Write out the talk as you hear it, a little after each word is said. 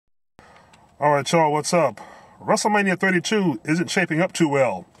All right, y'all, what's up? WrestleMania 32 isn't shaping up too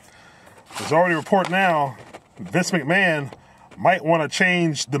well. There's already a report now Vince McMahon might want to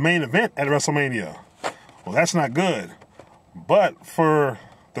change the main event at WrestleMania. Well, that's not good. But for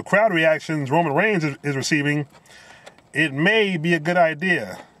the crowd reactions Roman Reigns is receiving, it may be a good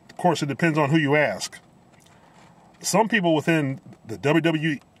idea. Of course, it depends on who you ask. Some people within the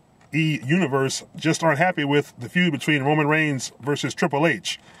WWE universe just aren't happy with the feud between Roman Reigns versus Triple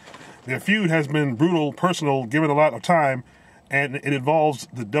H. Their feud has been brutal, personal, given a lot of time, and it involves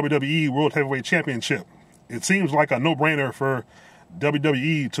the WWE World Heavyweight Championship. It seems like a no-brainer for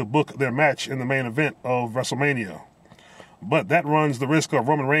WWE to book their match in the main event of WrestleMania. But that runs the risk of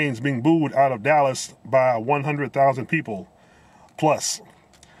Roman Reigns being booed out of Dallas by 100,000 people plus,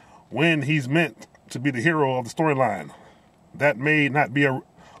 when he's meant to be the hero of the storyline. That may not be a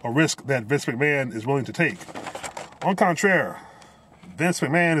risk that Vince McMahon is willing to take. On contrary, Vince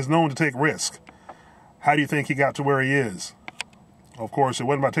McMahon is known to take risk. How do you think he got to where he is? Of course, it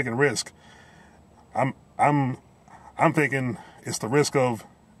wasn't about taking risk. I'm thinking it's the risk of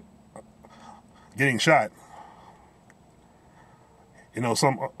getting shot.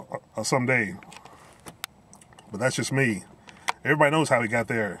 Someday. But that's just me. Everybody knows how he got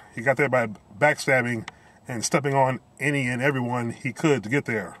there. He got there by backstabbing and stepping on any and everyone he could to get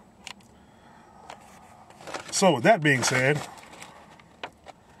there. So with that being said,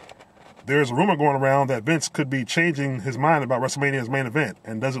 there's a rumor going around that Vince could be changing his mind about WrestleMania's main event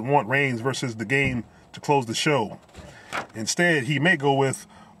and doesn't want Reigns versus The Game to close the show. Instead, he may go with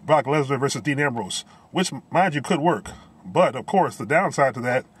Brock Lesnar versus Dean Ambrose, which, mind you, could work. But, of course, the downside to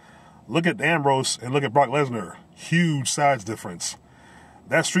that, look at Ambrose and look at Brock Lesnar. Huge size difference.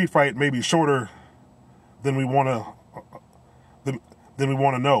 That street fight may be shorter than we want to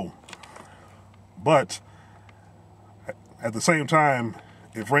know. But at the same time,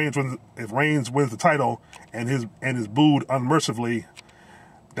 if Reigns wins the title and is booed unmercifully,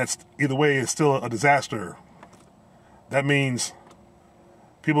 that's either way is still a disaster. That means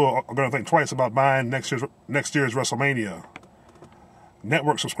people are going to think twice about buying next year's WrestleMania.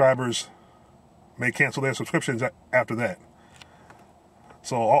 Network subscribers may cancel their subscriptions after that.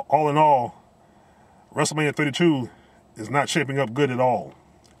 So all in all, WrestleMania 32 is not shaping up good at all.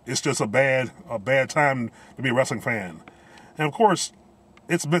 It's just a bad time to be a wrestling fan. And of course,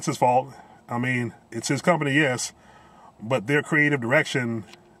 it's Vince's fault. I mean, it's his company, yes, but their creative direction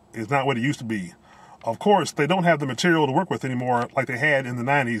is not what it used to be. Of course, they don't have the material to work with anymore like they had in the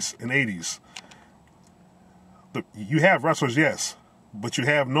 90s and 80s. You have wrestlers, yes, but you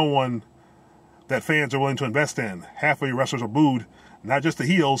have no one that fans are willing to invest in. Half of your wrestlers are booed, not just the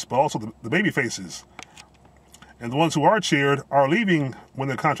heels, but also the baby faces. And the ones who are cheered are leaving when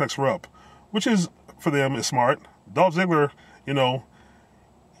their contracts are up, which is, for them, is smart. Dolph Ziggler,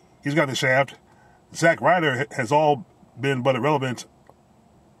 he's got the shaft. Zack Ryder has all been but irrelevant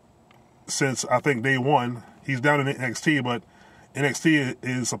since, I think, day one. He's down in NXT, but NXT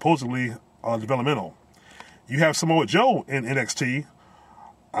is supposedly developmental. You have Samoa Joe in NXT.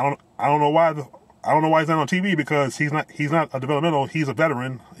 I don't know why he's not on TV, because he's not a developmental. He's a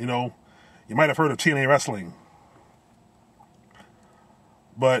veteran. You might have heard of TNA Wrestling.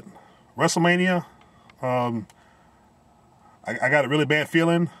 But WrestleMania, I got a really bad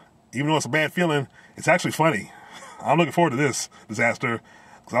feeling. Even though it's a bad feeling, it's actually funny. I'm looking forward to this disaster,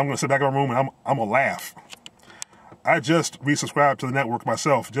 because I'm going to sit back in my room and I'm going to laugh. I just resubscribed to the network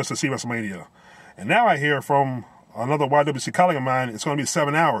myself just to see WrestleMania. And now I hear from another YWC colleague of mine, it's going to be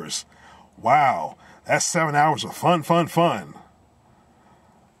 7 hours. Wow, that's 7 hours of fun.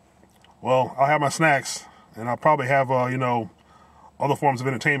 Well, I'll have my snacks, and I'll probably have, other forms of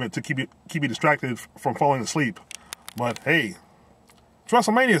entertainment to keep you distracted from falling asleep. But hey, it's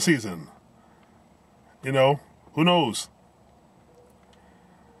WrestleMania season. Who knows?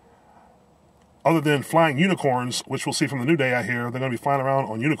 Other than flying unicorns, which we'll see from the New Day, I hear they're going to be flying around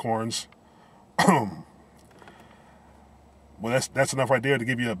on unicorns. Well, that's enough right there to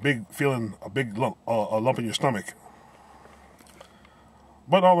give you a big feeling, a big lump, a lump in your stomach.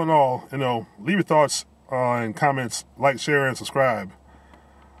 But all in all, leave your thoughts and comments, like, share, and subscribe.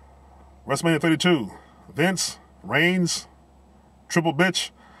 WrestleMania 32, Vince, Reigns, Triple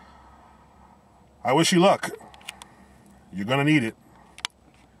Bitch. I wish you luck. You're gonna need it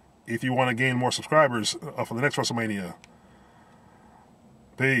if you want to gain more subscribers for the next WrestleMania.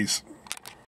 Peace.